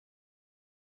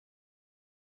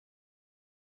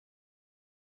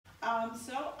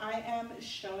So I am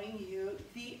showing you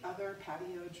the other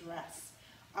patio dress.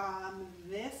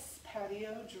 This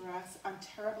patio dress, I'm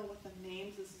terrible with the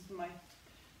names. This is my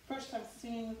first time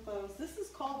seeing the clothes. This is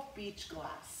called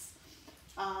Beachglass.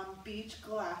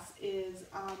 Beachglass is,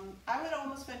 I would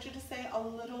almost venture to say, a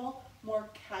little more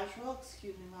casual,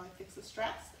 excuse me while I fix the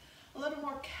straps, a little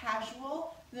more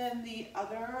casual than the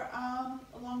other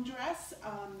long dress.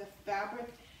 The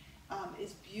fabric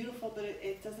is beautiful, but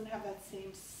it doesn't have that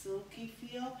same silky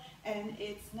feel, and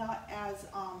it's not as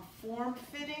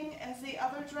form-fitting as the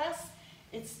other dress.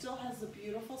 It still has the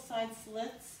beautiful side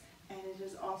slits, and it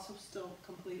is also still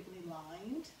completely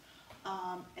lined.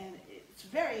 And it's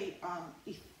very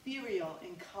ethereal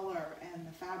in color, and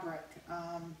the fabric,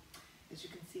 as you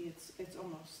can see, it's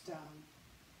almost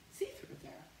see-through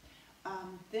there.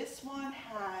 This one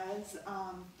has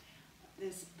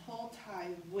this pull-tie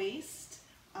waist,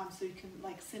 so you can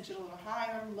like cinch it a little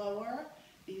higher and lower.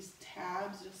 These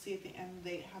tabs, you'll see at the end,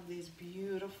 they have these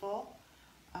beautiful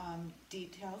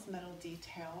details, metal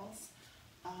details.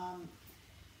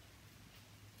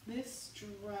 This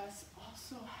dress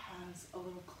also has a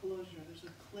little closure. There's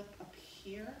a clip up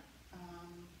here.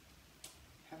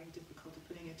 Having difficulty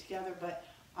putting it together, but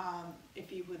if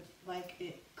you would like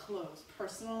it closed.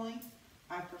 Personally,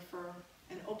 I prefer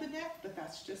an open neck, but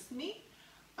that's just me.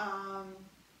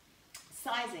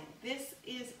 Sizing. This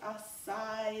is a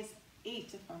size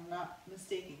 8, if I'm not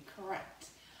mistaken, correct.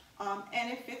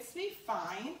 And it fits me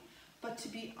fine. But to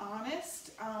be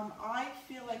honest, I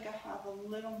feel like I have a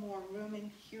little more room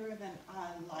in here than I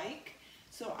like.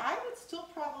 So I would still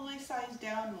probably size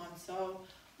down one. So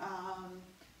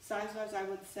size-wise, I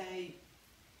would say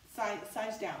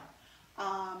size down.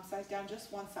 Size down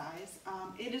just one size.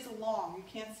 It is long. You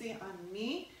can't see it on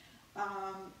me.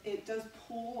 It does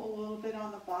pull a little bit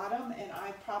on the bottom, and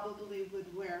I probably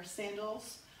would wear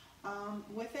sandals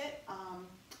with it.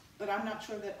 But I'm not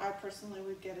sure that I personally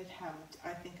would get it hemmed.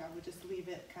 I think I would just leave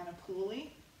it kind of pooly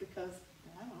because,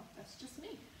 I don't know, that's just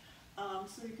me.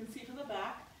 So you can see from the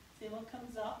back, see what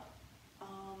comes up.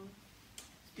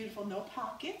 It's beautiful, no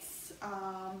pockets.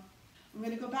 I'm going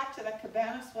to go back to that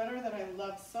Cabana sweater that I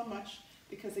love so much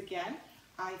because, again,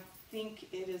 I think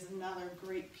it is another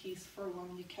great piece for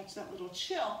when you catch that little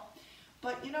chill.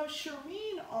 But, you know,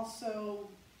 Shireen also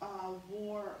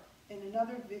wore in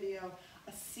another video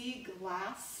a sea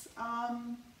glass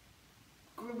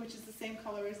which is the same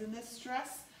color as in this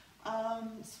dress,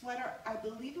 sweater. I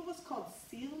believe it was called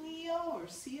Celio or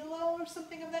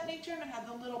something of that nature, and it had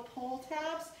the little pull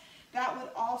tabs. That would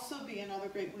also be another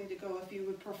great way to go if you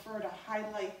would prefer to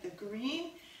highlight the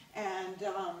green and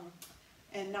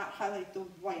not highlight the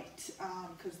white,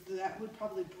 because that would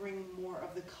probably bring more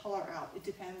of the color out. It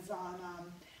depends on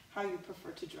how you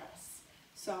prefer to dress.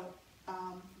 So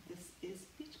this is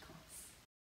Beachglass.